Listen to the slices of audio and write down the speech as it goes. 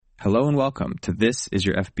Hello and welcome to This Is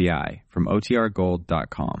Your FBI from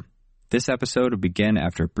OTRGold.com. This episode will begin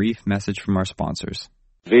after a brief message from our sponsors.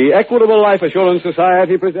 The Equitable Life Assurance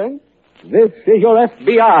Society presents This Is Your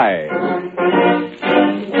FBI.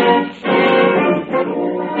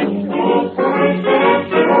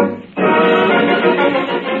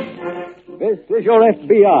 This is Your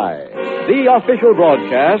FBI, the official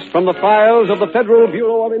broadcast from the files of the Federal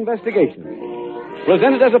Bureau of Investigation.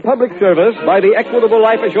 Presented as a public service by the Equitable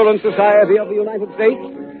Life Assurance Society of the United States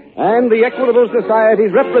and the Equitable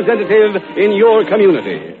Society's representative in your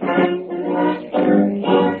community.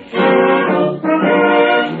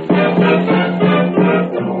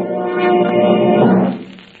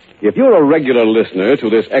 If you're a regular listener to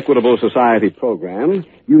this Equitable Society program,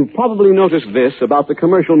 you've probably noticed this about the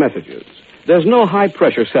commercial messages. There's no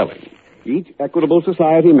high-pressure selling. Each Equitable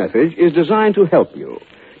Society message is designed to help you,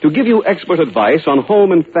 to give you expert advice on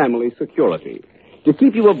home and family security, to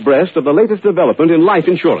keep you abreast of the latest development in life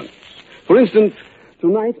insurance. For instance,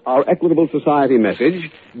 tonight our Equitable Society message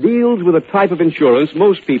deals with a type of insurance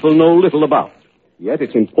most people know little about. Yet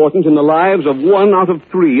it's important in the lives of 1 out of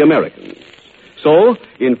 3 Americans. So,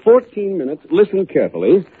 in 14 minutes, listen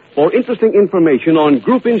carefully for interesting information on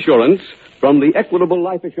group insurance from the Equitable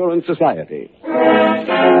Life Assurance Society.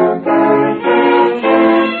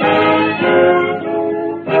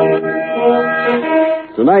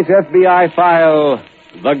 Tonight's FBI file,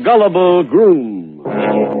 The Gullible Groom.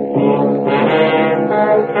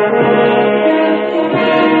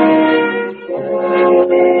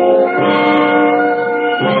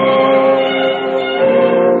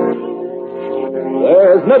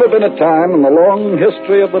 There's never been a time in the long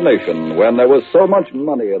history of the nation when there was so much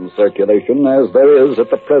money in circulation as there is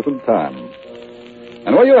at the present time.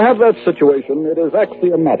 And when you have that situation, it is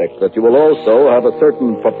axiomatic that you will also have a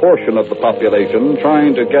certain proportion of the population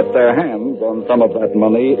trying to get their hands on some of that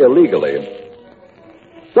money illegally.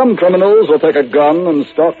 Some criminals will take a gun and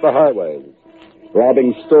stalk the highways,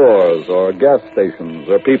 robbing stores or gas stations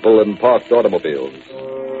or people in parked automobiles.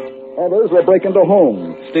 Others will break into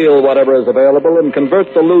homes, steal whatever is available, and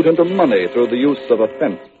convert the loot into money through the use of a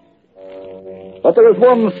fence. But there is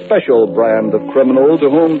one special brand of criminal to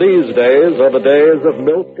whom these days are the days of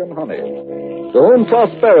milk and honey, to whom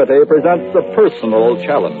prosperity presents a personal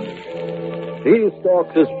challenge. He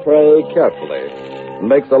stalks his prey carefully and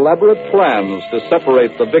makes elaborate plans to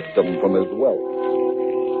separate the victim from his wealth.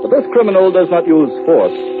 But this criminal does not use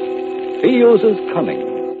force. He uses cunning.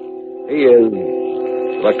 He is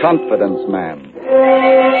the confidence man.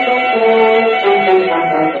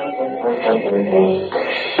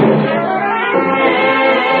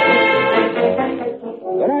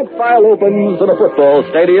 The night file opens in a football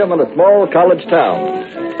stadium in a small college town.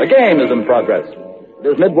 The game is in progress.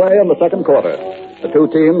 It is midway in the second quarter. The two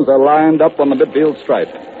teams are lined up on the midfield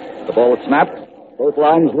stripe. The ball is snapped. Both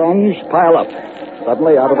lines lunge, pile up.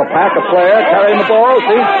 Suddenly, out of the pack, a player carrying the ball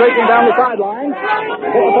sees streaking down the sideline.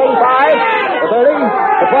 The 35, the 30,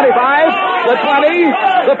 the 25, the 20,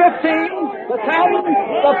 the 15, the 10,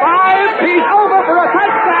 the 5. He's over for a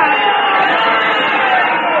touchdown.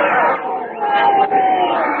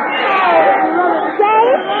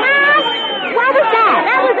 What was that?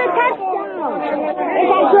 That was a touchdown. Is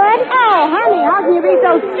that good? Oh, honey, how can you be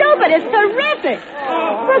so stupid? It's terrific.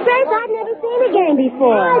 Well, Grace, I've never seen a game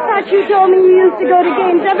before. I thought you told me you used to go to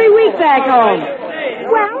games every week back home.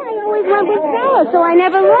 Well, I always went with Stella, so I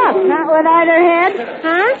never looked. Not with either head.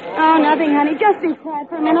 Huh? Oh, nothing, honey. Just be quiet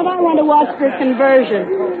for a minute. I want to watch this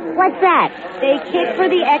conversion. What's that? They kick for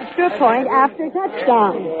the extra point after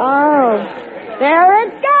touchdown. Oh. There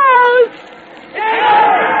it goes.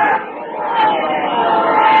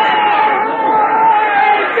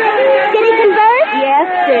 Did he convert? Yes,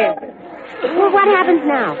 sir. Well, what happens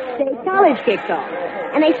now? State College kicks off.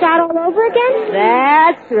 And they start all over again?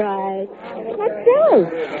 That's right. What's silly?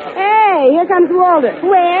 Hey, here comes Walter.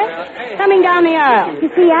 Where? Coming down the aisle. You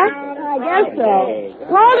see us? I guess so.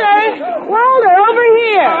 Walter, over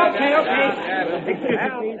here.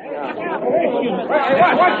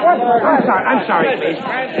 What? I'm sorry, please.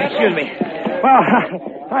 Excuse me. Well,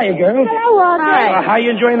 hiya, girl. Hello, Walter. Hi. How are you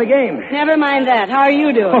enjoying the game? Never mind that. How are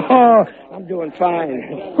you doing? Oh, I'm doing fine.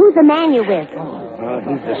 Who's the man you're with?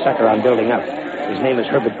 He's the sucker I'm building up. His name is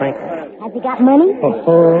Herbert Franklin. Has he got money? Oh,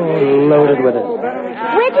 loaded with it.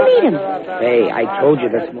 Where'd you meet him? Hey, I told you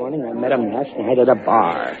this morning I met him last night at a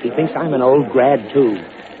bar. He thinks I'm an old grad, too.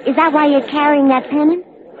 Is that why you're carrying that pennant?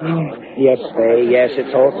 Oh, yes, Faye, yes.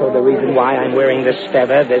 It's also the reason why I'm wearing this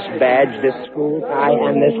feather, this badge, this school tie,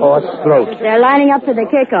 and this horse throat. They're lining up for the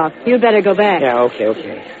kickoff. You'd better go back. Yeah, okay.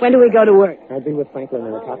 When do we go to work? I'll be with Franklin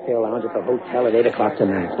in the cocktail lounge at the hotel at 8 o'clock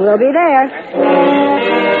tonight. We'll be there.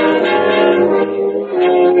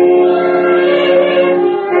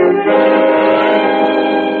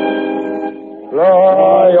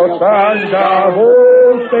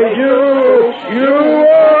 thunderbolt, you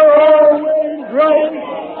are always right.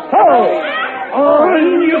 Ho! On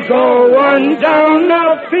you go, on down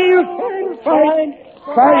the field, fight.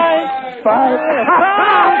 Oh,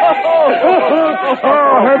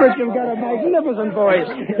 Herbert, you've got a magnificent voice.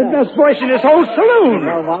 The best voice in this whole saloon.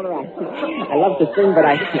 No, Walter, I love to sing, but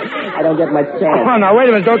I don't get much chance. Oh, now, wait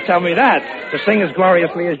a minute. Don't tell me that. To sing as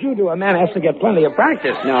gloriously as you do, a man has to get plenty of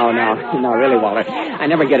practice. No, really, Walter. I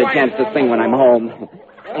never get a chance to sing when I'm home.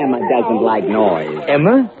 Emma doesn't like noise.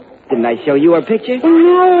 Emma? Didn't I show you her picture?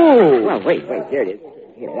 No. Well, wait. Here it is.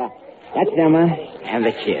 That's Emma and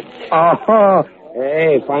the kids. Oh,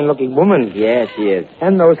 hey, fine-looking woman. Yeah, she is.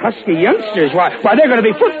 And those husky youngsters, why, they're going to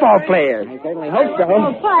be football players. I certainly hope so.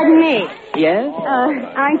 Oh, pardon me. Yes?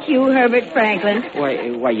 Aren't you Herbert Franklin?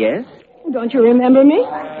 Why, yes. Don't you remember me?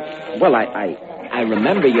 Well, I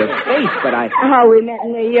remember your face, but Oh, we met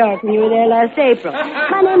in New York when you were there last April.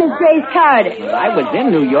 My name is Grace Carter. I was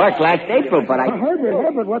in New York last April, but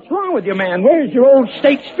Herbert, what's wrong with you, man? Where's your old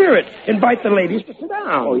state spirit? Invite the ladies to sit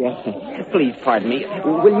down. Oh, yes. Please, pardon me.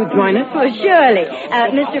 Will you join us? Oh, surely.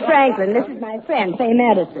 Mr. Franklin, this is my friend, Fay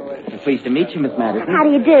Madison. Pleased to meet you, Miss Madison. How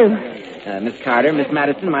do you do? Miss Carter, Miss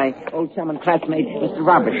Madison, my old chum and classmate, Mr.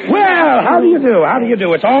 Roberts. Well, how do you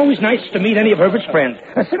do? It's always nice to meet any of Herbert's friends.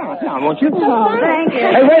 Sit down, won't you? Oh, thank you.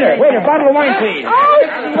 Hey, waiter, bottle of wine, please. Oh,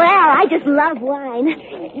 swell. I just love wine.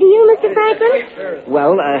 Do you, Mr. Franklin?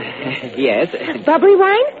 Well, yes. Bubbly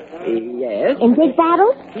wine? Yes. In big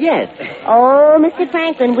bottles? Yes. Oh, Mr.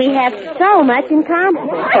 Franklin, we have so much in common.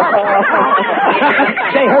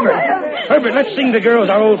 Say, Herbert, let's sing the girls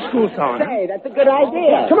our old school song. Hey, that's a good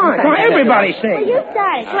idea. Come on, everybody sing. You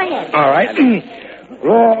start. Go ahead. All right.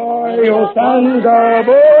 Royal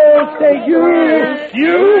Thunderbolt, say you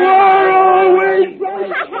are always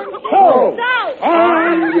right. Ho!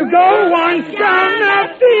 On you go, on down the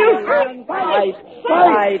field. Fight.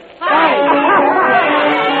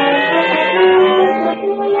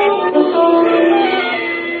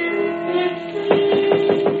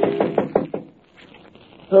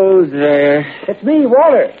 Who's there? It's me,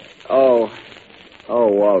 Walter. Oh,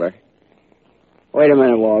 Walter. Wait a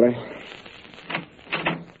minute, Walter.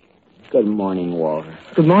 Good morning, Walter.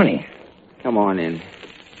 Good morning. Come on in.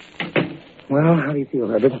 Well, how do you feel,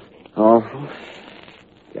 Herbert? Oh,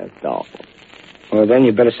 just awful. Well, then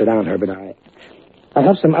you better sit down, Herbert. I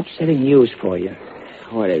have some upsetting news for you.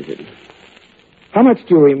 What is it? How much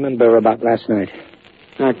do you remember about last night?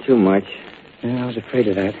 Not too much. Yeah, I was afraid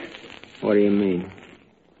of that. What do you mean?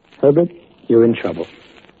 Herbert, you're in trouble.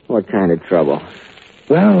 What kind of trouble?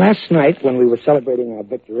 Well, last night, when we were celebrating our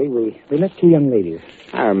victory, we met two young ladies.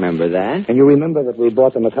 I remember that. And you remember that we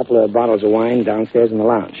bought them a couple of bottles of wine downstairs in the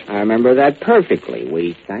lounge. I remember that perfectly.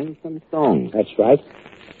 We sang some songs. That's right.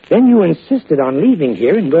 Then you insisted on leaving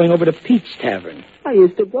here and going over to Pete's Tavern. I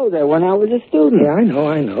used to go there when I was a student. Yeah,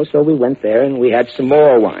 I know. So we went there and we had some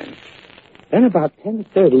more wine. Then about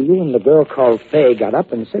 10:30, you and the girl called Fay got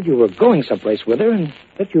up and said you were going someplace with her and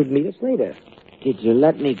that you'd meet us later. Did you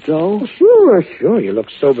let me go? Oh, sure. You look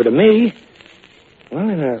sober to me. Well,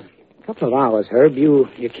 in a couple of hours, Herb, you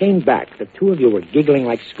came back. The two of you were giggling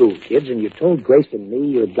like school kids, and you told Grace and me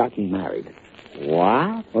you had gotten married.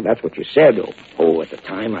 What? Well, that's what you said. Oh, at the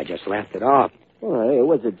time, I just laughed it off. Well, it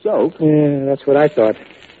was a joke. Yeah, that's what I thought.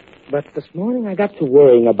 But this morning I got to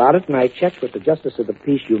worrying about it, and I checked with the justice of the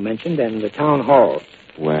peace you mentioned and the town hall.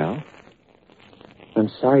 Well? I'm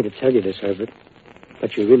sorry to tell you this, Herbert,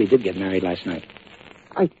 but you really did get married last night.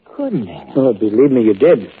 I couldn't have. Oh, believe me, you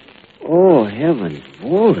did. Oh, heavens,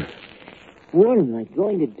 Walter. What am I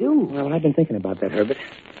going to do? Well, I've been thinking about that, Herbert.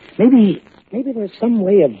 Maybe there's some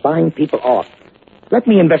way of buying people off. Let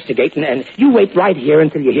me investigate, and you wait right here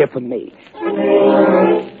until you hear from me.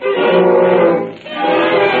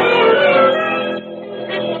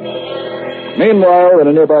 Meanwhile, in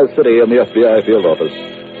a nearby city in the FBI field office,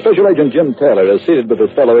 Special Agent Jim Taylor is seated with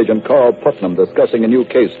his fellow agent Carl Putnam discussing a new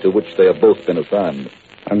case to which they have both been assigned.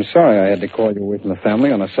 I'm sorry I had to call you away from the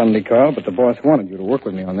family on a Sunday, Carl, but the boss wanted you to work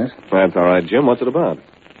with me on this. That's all right, Jim. What's it about?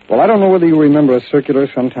 Well, I don't know whether you remember a circular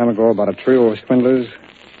some time ago about a trio of swindlers,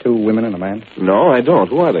 2 women and a man. No, I don't.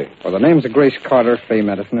 Who are they? Well, the names are Grace Carter, Fay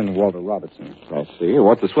Madison, and Walter Robertson. I see.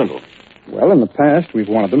 What's the swindle? Well, in the past, we've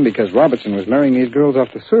wanted them because Robertson was marrying these girls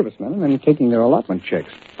off to servicemen and then taking their allotment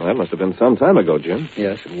checks. Well, that must have been some time ago, Jim.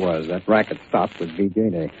 Yes, it was. That racket stopped with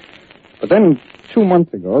VJ Day. But then, 2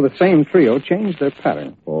 months ago, the same trio changed their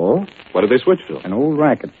pattern. Oh? What did they switch to? An old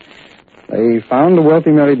racket. They found a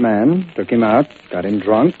wealthy married man, took him out, got him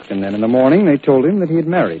drunk, and then in the morning they told him that he had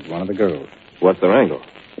married one of the girls. What's their angle?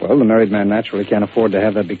 Well, the married man naturally can't afford to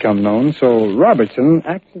have that become known, so Robertson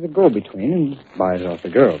acts as a go-between and buys off the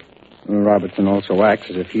girl. Robertson also acts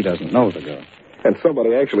as if he doesn't know the girl. And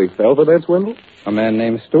somebody actually fell for that swindle? A man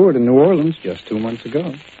named Stewart in New Orleans just 2 months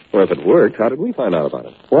ago. Well, if it worked, how did we find out about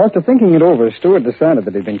it? Well, after thinking it over, Stewart decided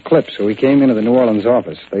that he'd been clipped, so he came into the New Orleans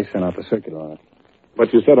office. They sent out the circular on it.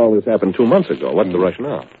 But you said all this happened 2 months ago. What's the rush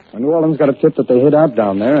now? Well, New Orleans got a tip that they hid out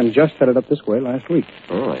down there and just headed up this way last week.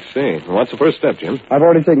 Oh, I see. Well, what's the first step, Jim? I've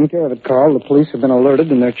already taken care of it, Carl. The police have been alerted,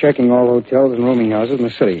 and they're checking all hotels and rooming houses in the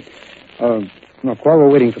city. Look, while we're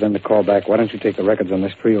waiting for them to call back, why don't you take the records on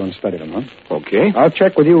this trio and study them, huh? Okay. I'll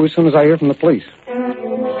check with you as soon as I hear from the police.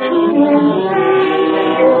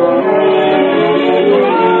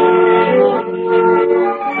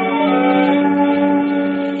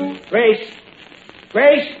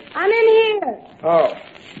 Grace? I'm in here. Oh.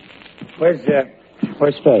 Where's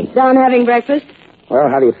Faith? Down having breakfast? Well,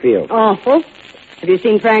 how do you feel? Awful. Have you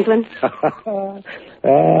seen Franklin?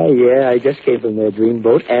 Yeah, I just came from their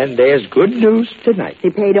dreamboat, and there's good news tonight.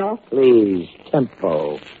 He paid off? Please,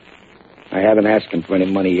 tempo. I haven't asked him for any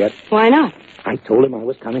money yet. Why not? I told him I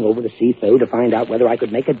was coming over to see Faye to find out whether I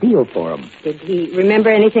could make a deal for him. Did he remember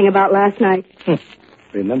anything about last night?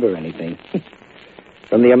 Remember anything?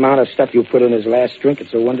 From the amount of stuff you put in his last drink,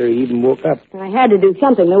 it's a wonder he even woke up. I had to do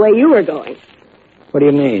something the way you were going. What do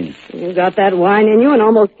you mean? You got that wine in you and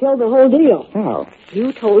almost killed the whole deal. How?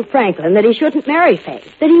 You told Franklin that he shouldn't marry Faye,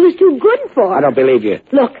 that he was too good for her. I don't believe you.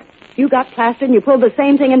 Look, you got plastered and you pulled the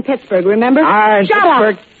same thing in Pittsburgh, remember? Shut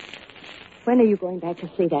up! When are you going back to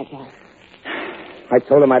see that guy? I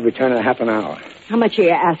told him I'd return in a half an hour. How much are you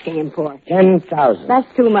asking him for? $10,000. That's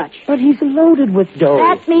too much. But he's loaded with dough.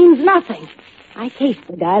 That means nothing. I cased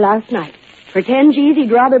the guy last night. For 10 G's, he'd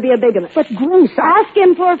rather be a bigamist. But, Grace, ask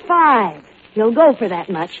him for 5. He'll go for that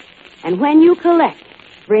much. And when you collect,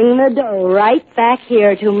 bring the dough right back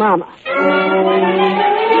here to Mama.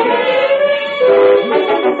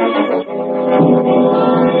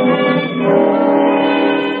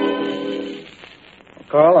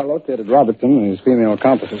 Carl, I located Robertson and his female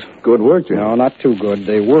accomplices. Good work, Jim. No, not too good.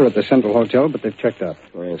 They were at the Central Hotel, but they've checked out.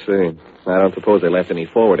 I see. I don't suppose they left any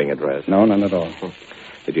forwarding address. No, none at all.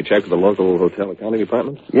 Did you check with the local hotel accounting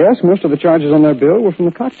department? Yes, most of the charges on their bill were from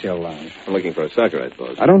the cocktail lounge. I'm looking for a sucker, I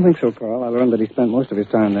suppose. I don't think so, Carl. I learned that he spent most of his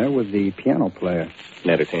time there with the piano player. An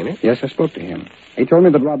entertainer? Yes, I spoke to him. He told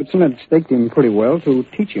me that Robertson had staked him pretty well to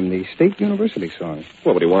teach him the State University songs.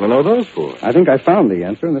 What would he want to know those for? I think I found the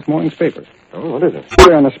answer in this morning's paper. Oh, what is it?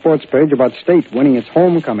 Here on the sports page about State winning its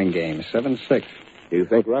homecoming game, 7-6. Do you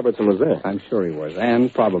think Robertson was there? I'm sure he was,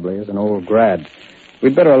 and probably as an old grad.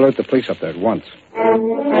 We'd better alert the police up there at once.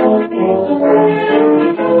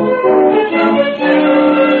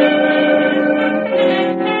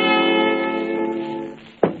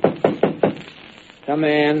 Come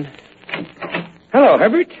in. Hello,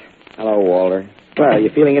 Herbert. Hello, Walter. Well, you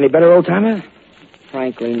feeling any better, old-timer?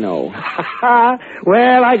 Frankly, no.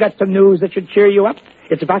 Well, I got some news that should cheer you up.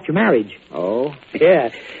 It's about your marriage. Oh? Yeah.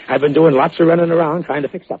 I've been doing lots of running around trying to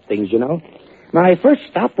fix up things, you know. My first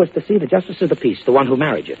stop was to see the Justice of the Peace, the one who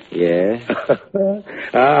married you. Yeah?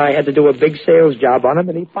 I had to do a big sales job on him,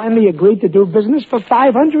 and he finally agreed to do business for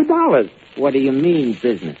 $500. What do you mean,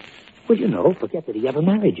 business? Well, you know, forget that he ever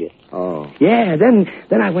married you. Oh. Yeah, then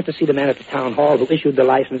I went to see the man at the town hall who issued the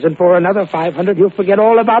license, and for another $500, he'll forget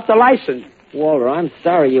all about the license. Walter, I'm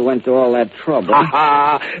sorry you went to all that trouble.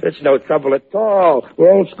 It's no trouble at all.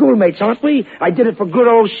 We're old schoolmates, aren't we? I did it for good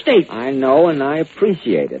old State. I know, and I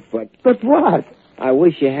appreciate it, but... But what? I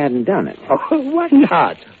wish you hadn't done it. Oh, why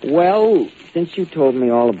not? Well, since you told me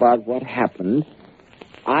all about what happened,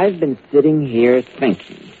 I've been sitting here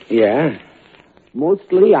thinking. Yeah?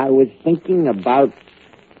 Mostly I was thinking about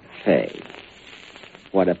Faye.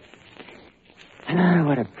 What a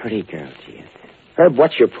pretty girl she is. Herb,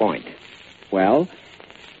 what's your point? Well,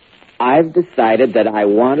 I've decided that I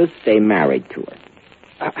want to stay married to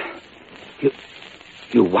her.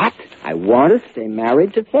 You what? I want to stay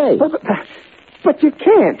married to Faye. But you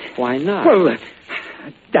can't. Why not? Well,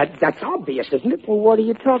 that's obvious, isn't it? Well, what are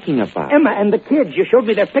you talking about? Emma and the kids. You showed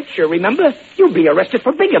me their picture, remember? You'll be arrested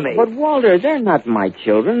for bigamy. But, Walter, they're not my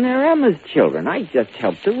children. They're Emma's children. I just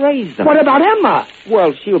helped to raise them. What about Emma?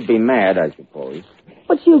 Well, she'll be mad, I suppose.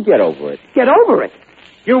 But she'll get over it. Get over it?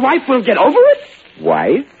 Your wife will get over it?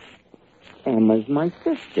 Wife? Emma's my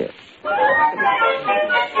sister.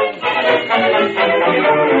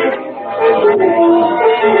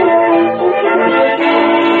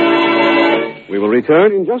 We will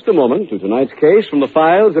return in just a moment to tonight's case from the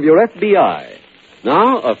files of your FBI.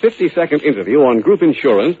 Now, a 50-second interview on group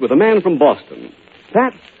insurance with a man from Boston.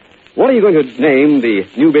 Pat, what are you going to name the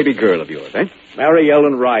new baby girl of yours, eh? Mary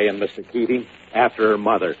Ellen Ryan, Mr. Keating, after her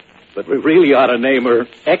mother. but we really ought to name her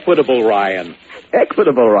Equitable Ryan.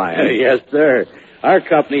 Equitable, Ryan. Yes, sir. Our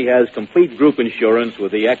company has complete group insurance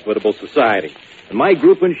with the Equitable Society. And my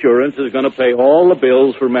group insurance is going to pay all the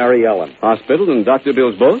bills for Mary Ellen. Hospital and doctor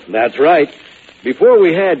bills both? That's right. Before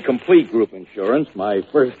we had complete group insurance, my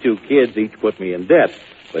first two kids each put me in debt.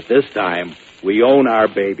 But this time, we own our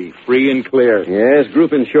baby, free and clear. Yes,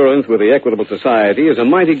 group insurance with the Equitable Society is a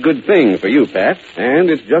mighty good thing for you, Pat, and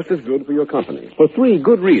it's just as good for your company. For 3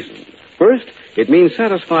 good reasons. First, it means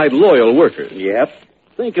satisfied, loyal workers. Yep.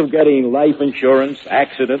 Think of getting life insurance,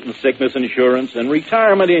 accident and sickness insurance, and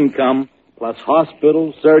retirement income, plus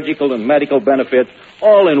hospital, surgical, and medical benefits,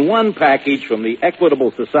 all in one package from the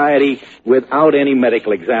Equitable Society without any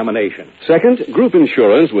medical examination. Second, group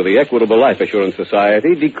insurance with the Equitable Life Assurance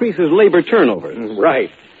Society decreases labor turnovers.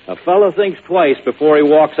 Right. A fellow thinks twice before he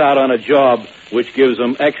walks out on a job, which gives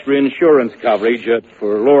him extra insurance coverage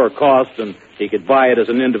for lower cost, and he could buy it as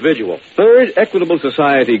an individual. Third, Equitable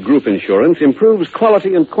Society group insurance improves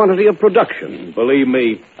quality and quantity of production. Believe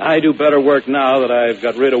me, I do better work now that I've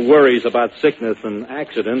got rid of worries about sickness and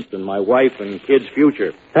accidents and my wife and kids'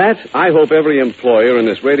 future. Pat, I hope every employer in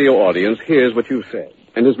this radio audience hears what you've said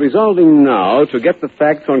and is resolving now to get the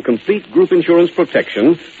facts on complete group insurance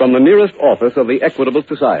protection from the nearest office of the Equitable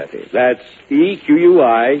Society. That's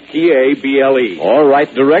EQUITABLE. Or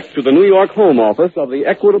write direct to the New York home office of the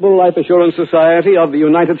Equitable Life Assurance Society of the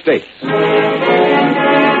United States.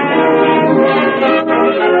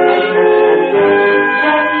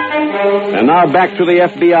 And now back to the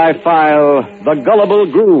FBI file, The Gullible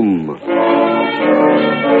Groom.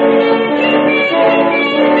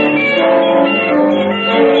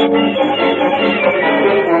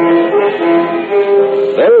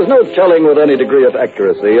 There is no telling with any degree of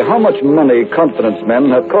accuracy how much money confidence men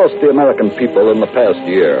have cost the American people in the past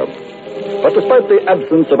year. But despite the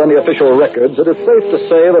absence of any official records, it is safe to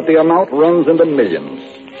say that the amount runs into millions.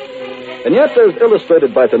 And yet, as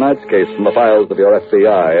illustrated by tonight's case from the files of your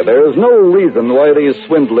FBI, there is no reason why these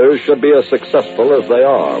swindlers should be as successful as they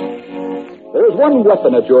are. There is one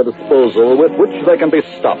weapon at your disposal with which they can be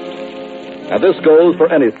stopped. And this goes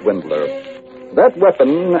for any swindler. That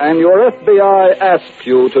weapon, and your FBI asks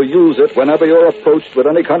you to use it whenever you're approached with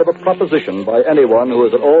any kind of a proposition by anyone who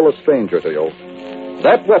is at all a stranger to you.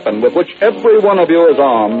 That weapon with which every one of you is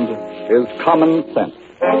armed is common sense.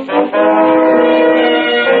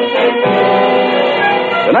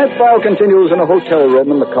 Tonight's file continues in a hotel room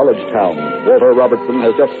in the college town. Walter Robertson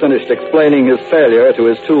has just finished explaining his failure to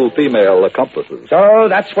his 2 female accomplices. So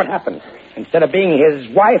that's what happened. Instead of being his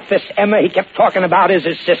wife, this Emma he kept talking about is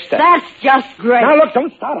his sister. That's just great. Now, look,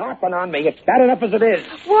 don't start harping on me. It's bad enough as it is.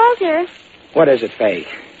 Walter, What is it, Faye?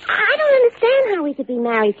 I don't understand how he could be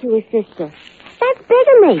married to his sister. That's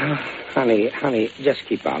bigamy. Honey, just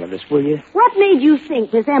keep out of this, will you? What made you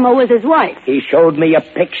think this Emma was his wife? He showed me a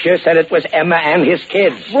picture, said it was Emma and his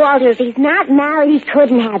kids. Walter, if he's not married, he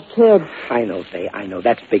couldn't have kids. I know, Faye, I know.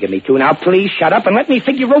 That's bigamy, too. Now, please shut up and let me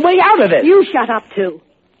figure a way out of this. You shut up, too.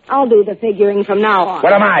 I'll do the figuring from now on.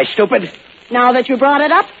 What am I, stupid? Now that you brought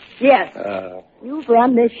it up? Yes. You've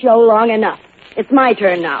run this show long enough. It's my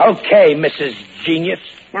turn now. Okay, Mrs. Genius.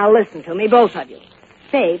 Now listen to me, both of you.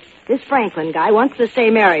 Faith, this Franklin guy wants to stay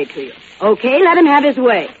married to you. Okay, let him have his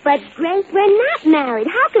way. But, Grace, we're not married.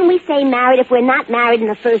 How can we stay married if we're not married in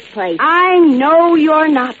the first place? I know you're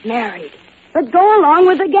not married. But go along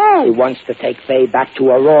with the He gang. wants to take Faye back to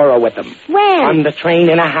Aurora with him. When? On the train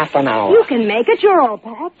in a half an hour. You can make it your own,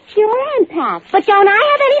 Pat. Sure, Aunt Pat. But don't I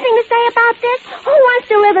have anything to say about this? Who wants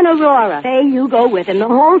to live in Aurora? Say you go with him. The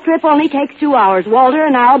whole trip only takes 2 hours. Walter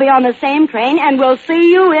and I'll be on the same train, and we'll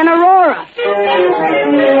see you in Aurora.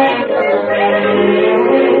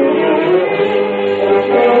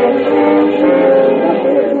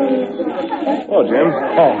 Oh, Jim.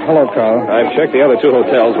 Oh, hello, Carl. I've checked the other 2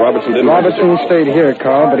 hotels. Robertson didn't... Robertson stayed here,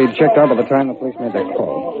 Carl, but he'd checked out by the time the police made their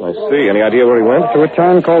call. I see. Any idea where he went? To a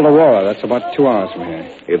town called Aurora. That's about 2 hours from here.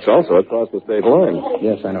 It's also across the state line.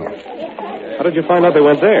 Yes, I know. How did you find out they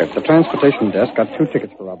went there? The transportation desk got 2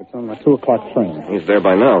 tickets for Robertson on a 2 o'clock train. He's there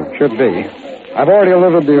by now. Should be. I've already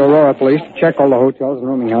alerted the Aurora police to check all the hotels and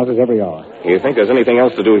rooming houses every hour. You think there's anything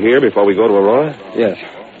else to do here before we go to Aurora? Yes.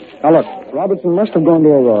 Now, look, Robertson must have gone to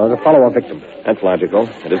Aurora to follow a victim. That's logical.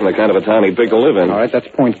 It isn't the kind of a town he'd pick to live in. All right, that's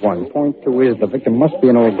point 1. Point 2 is the victim must be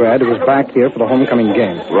an old grad who was back here for the homecoming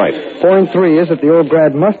game. Right. Point 3 is that the old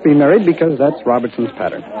grad must be married because that's Robertson's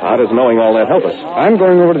pattern. How does knowing all that help us? I'm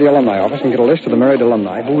going over to the alumni office and get a list of the married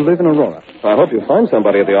alumni who live in Aurora. I hope you find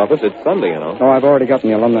somebody at the office. It's Sunday, you know. No, I've already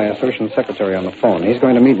gotten the alumni association secretary on the phone. He's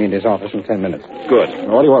going to meet me at his office in 10 minutes. Good.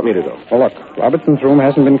 Now, what do you want me to do? Well, look, Robertson's room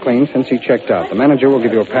hasn't been cleaned since he checked out. The manager will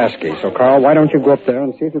give you a pass key, so Carl, why don't you go up there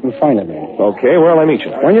and see if you can find him? Okay, where'll I meet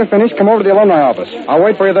you? When you're finished, come over to the alumni office. I'll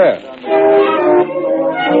wait for you there.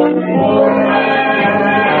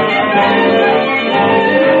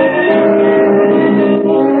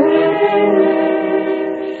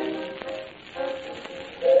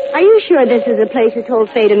 Are you sure this is the place you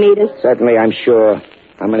told Faye to meet us? Certainly, I'm sure.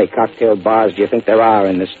 How many cocktail bars do you think there are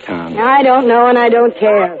in this town? I don't know, and I don't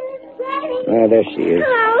care. Oh, there she is.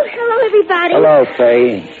 Hello, everybody. Hello,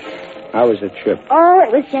 Faye. How was the trip? Oh,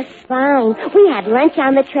 it was just fine. We had lunch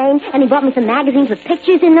on the train, and he brought me some magazines with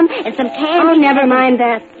pictures in them and some candy. Oh, never mind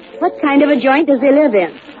that. What kind of a joint does he live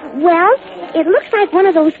in? Well, it looks like one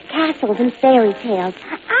of those castles in fairy tales.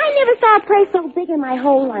 I never saw a place so big in my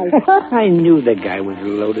whole life. I knew the guy was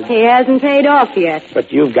loaded. He hasn't paid off yet.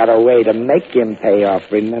 But you've got a way to make him pay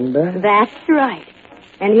off, remember? That's right.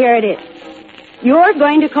 And here it is. You're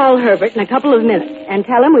going to call Herbert in a couple of minutes and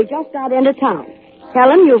tell him we just got into town. Tell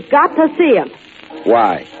him you've got to see him.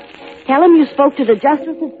 Why? Tell him you spoke to the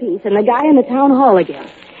Justice of Peace and the guy in the town hall again,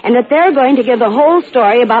 and that they're going to give the whole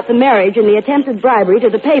story about the marriage and the attempted bribery to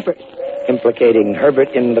the papers. Implicating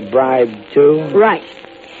Herbert in the bribe, too? Right.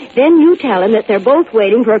 Then you tell him that they're both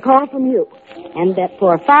waiting for a call from you, and that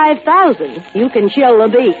for $5,000 you can chill the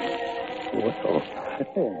beast. Whoa.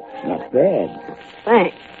 Not bad.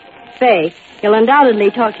 Thanks. Faye, he'll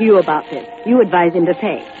undoubtedly talk to you about this. You advise him to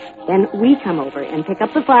pay. Then we come over and pick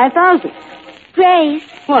up the $5,000. Grace.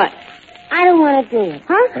 What? I don't want to do it.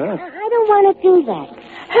 Huh? I don't want to do that.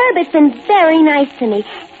 Herbert's been very nice to me,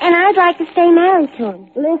 and I'd like to stay married to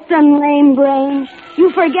him. Listen, lame brain.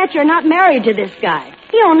 You forget you're not married to this guy.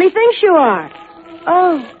 He only thinks you are.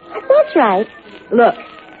 Oh, that's right. Look,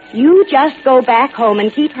 you just go back home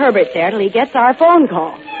and keep Herbert there till he gets our phone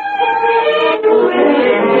call.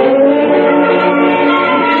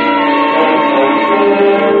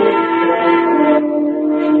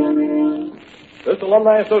 This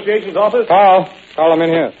Alumni Association's office? Carl, I'm in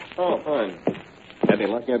here. Oh, fine. Any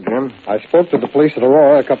luck yet, Jim? I spoke to the police at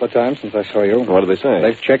Aurora a couple of times since I saw you. What did they say?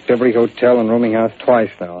 They've checked every hotel and rooming house twice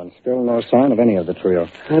now, and still no sign of any of the trio.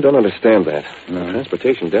 I don't understand that. No. The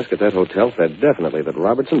transportation desk at that hotel said definitely that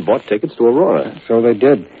Robertson bought tickets to Aurora. So they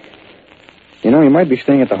did. You know, he might be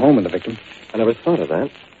staying at the home of the victim. I never thought of that.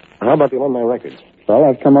 How about the alumni records? Well,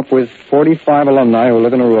 I've come up with 45 alumni who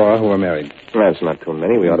live in Aurora who are married. That's not too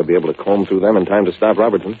many. We ought to be able to comb through them in time to stop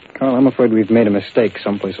Robertson. Carl, I'm afraid we've made a mistake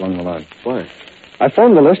someplace along the line. Why? I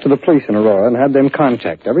phoned the list to the police in Aurora and had them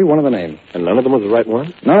contact every one of the names. And none of them was the right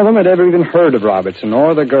one? None of them had ever even heard of Robertson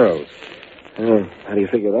or the girls. How do you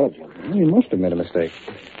figure that, Jim? Well, we must have made a mistake.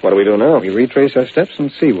 What do we do now? We retrace our steps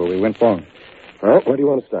and see where we went wrong. Well, where do you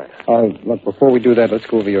want to start? Look, before we do that, let's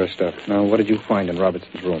go over your stuff. Now, what did you find in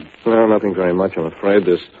Robertson's room? Well, nothing very much, I'm afraid.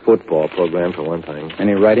 This football program, for one thing.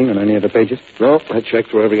 Any writing on any of the pages? No, I checked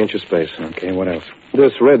through every inch of space. Okay, what else?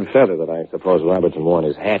 This red feather that I suppose Robertson wore in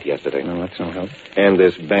his hat yesterday. No, that's no help. And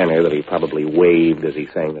this banner that he probably waved as he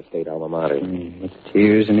sang the state alma mater. With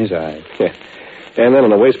tears in his eyes. Yeah. And then in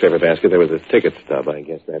the wastepaper basket, there was a ticket stub. I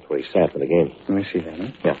guess that's where he sat for the game. Let me see that,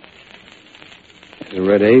 huh? Yeah. There's a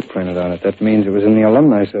red A printed on it. That means it was in the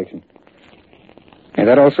alumni section. And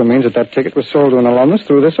that also means that ticket was sold to an alumnus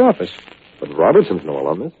through this office. But Robertson's no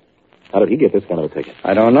alumnus. How did he get this kind of a ticket?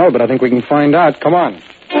 I don't know, but I think we can find out. Come on.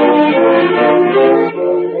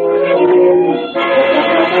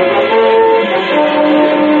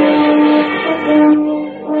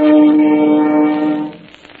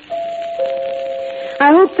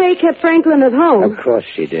 I hope Faye kept Franklin at home. Of course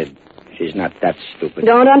she did. She's not that stupid.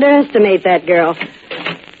 Don't underestimate that girl.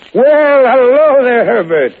 Well, hello there,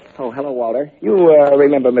 Herbert. Oh, hello, Walter. You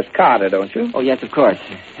remember Miss Carter, don't you? Oh, yes, of course.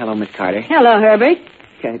 Hello, Miss Carter. Hello, Herbert.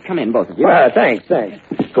 Come in, both of you. Well, thanks.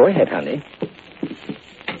 Go ahead, honey.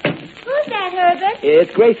 Who's that, Herbert?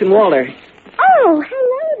 It's Grace and Walter. Oh,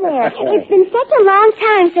 hello there. It's been such a long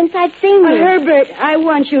time since I've seen you. Herbert, I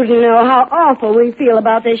want you to know how awful we feel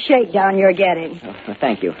about this shakedown you're getting. Oh,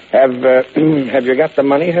 thank you. Have you got the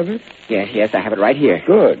money, Herbert? Yes, I have it right here.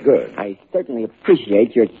 Good. I certainly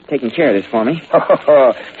appreciate your taking care of this for me.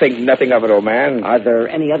 Think nothing of it, old man. Are there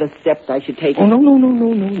any other steps I should take? Oh,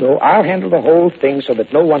 no. I'll handle the whole thing so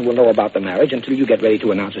that no one will know about the marriage until you get ready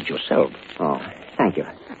to announce it yourself. Oh, thank you.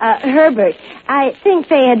 Herbert, I think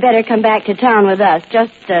Faye had better come back to town with us,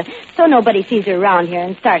 just so nobody sees her around here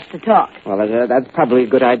and starts to talk. Well, that's probably a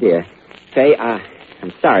good idea. Faye,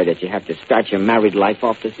 I'm sorry that you have to start your married life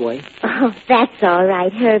off this way. Oh, that's all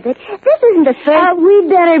right, Herbert. This isn't the first... we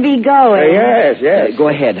better be going. Yes. Go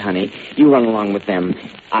ahead, honey. You run along with them.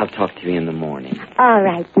 I'll talk to you in the morning. All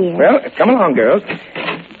right, dear. Well, come along, girls.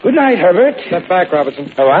 Good night, Herbert. Step back,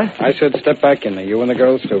 Robertson. Oh, what? I said step back in there, you and the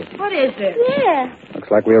girls, too. What is this? Yeah. Looks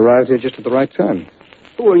like we arrived here just at the right time.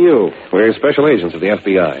 Who are you? We're special agents of the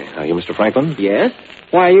FBI. Are you Mr. Franklin? Yes?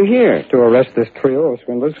 Why are you here? To arrest this trio of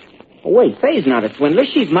swindlers. Oh, wait, Faye's not a swindler.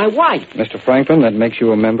 She's my wife. Mr. Franklin, that makes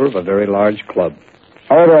you a member of a very large club.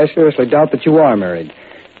 However, I seriously doubt that you are married.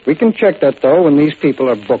 We can check that, though, when these people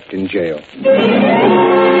are booked in jail.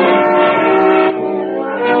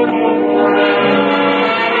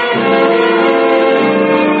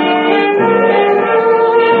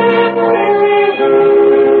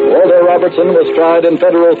 Walter Robertson was tried in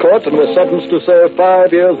federal court and was sentenced to serve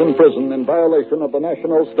 5 years in prison in violation of the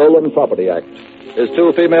National Stolen Property Act. His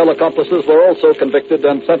 2 female accomplices were also convicted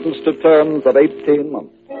and sentenced to terms of 18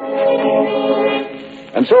 months.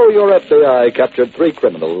 And so your FBI captured 3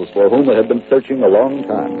 criminals for whom it had been searching a long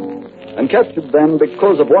time, and captured them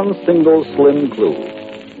because of one single slim clue.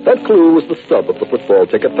 That clue was the stub of the football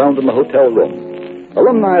ticket found in the hotel room.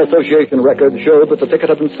 Alumni Association records showed that the ticket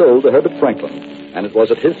had been sold to Herbert Franklin, and it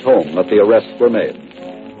was at his home that the arrests were made.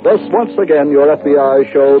 Thus, once again, your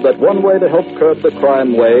FBI showed that one way to help curb the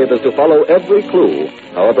crime wave is to follow every clue,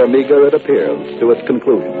 however meager it appears, to its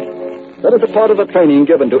conclusion. That is a part of the training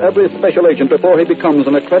given to every special agent before he becomes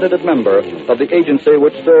an accredited member of the agency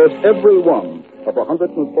which serves every one of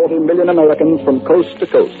 140 million Americans from coast to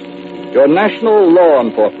coast. Your National Law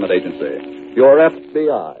Enforcement Agency, your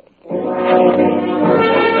FBI.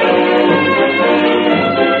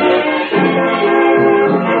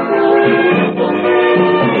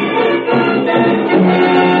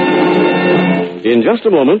 In just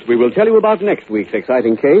a moment, we will tell you about next week's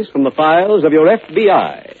exciting case from the files of your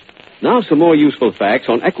FBI. Now, some more useful facts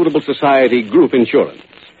on Equitable Society Group Insurance.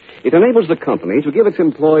 It enables the company to give its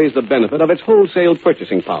employees the benefit of its wholesale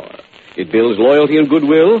purchasing power. It builds loyalty and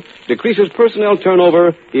goodwill, decreases personnel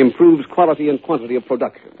turnover, improves quality and quantity of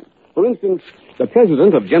production. For instance, the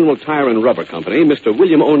president of General Tire and Rubber Company, Mr.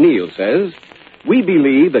 William O'Neill, says, "We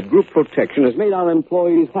believe that group protection has made our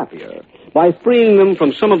employees happier by freeing them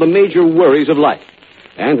from some of the major worries of life,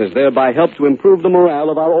 and has thereby helped to improve the morale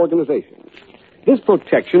of our organization. This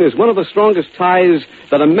protection is one of the strongest ties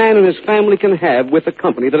that a man and his family can have with the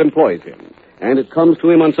company that employs him, and it comes to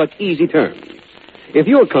him on such easy terms. If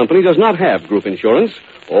your company does not have group insurance,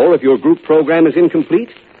 or if your group program is incomplete,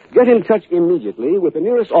 get in touch immediately with the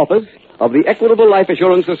nearest office of the Equitable Life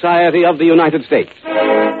Assurance Society of the United States."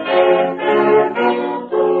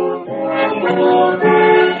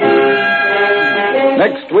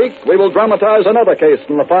 Next week, we will dramatize another case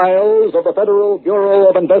from the files of the Federal Bureau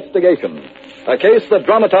of Investigation. A case that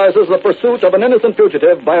dramatizes the pursuit of an innocent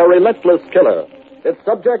fugitive by a relentless killer. Its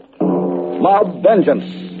subject, mob vengeance.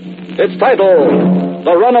 Its title,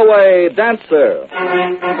 The Runaway Dancer.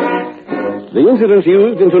 The incidents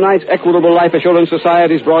used in tonight's Equitable Life Assurance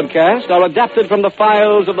Society's broadcast are adapted from the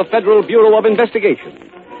files of the Federal Bureau of Investigation.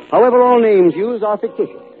 However, all names used are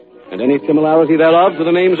fictitious, and any similarity thereof to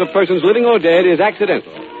the names of persons living or dead is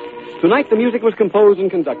accidental. Tonight, the music was composed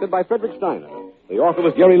and conducted by Frederick Steiner. The author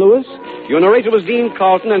was Jerry Lewis. Your narrator was Dean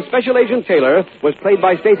Carlton, and Special Agent Taylor was played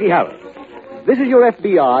by Stacey Harris. This Is Your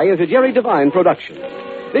FBI is a Jerry Devine production.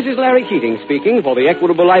 This is Larry Keating speaking for the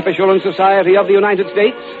Equitable Life Assurance Society of the United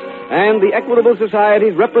States and the Equitable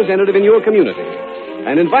Society's representative in your community,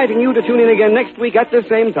 and inviting you to tune in again next week at the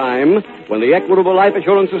same time when the Equitable Life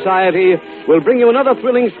Assurance Society will bring you another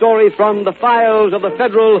thrilling story from the files of the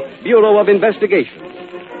Federal Bureau of Investigation.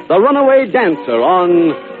 The Runaway Dancer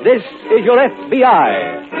on This Is Your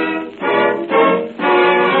FBI.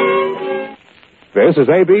 This is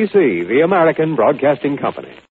ABC, the American Broadcasting Company.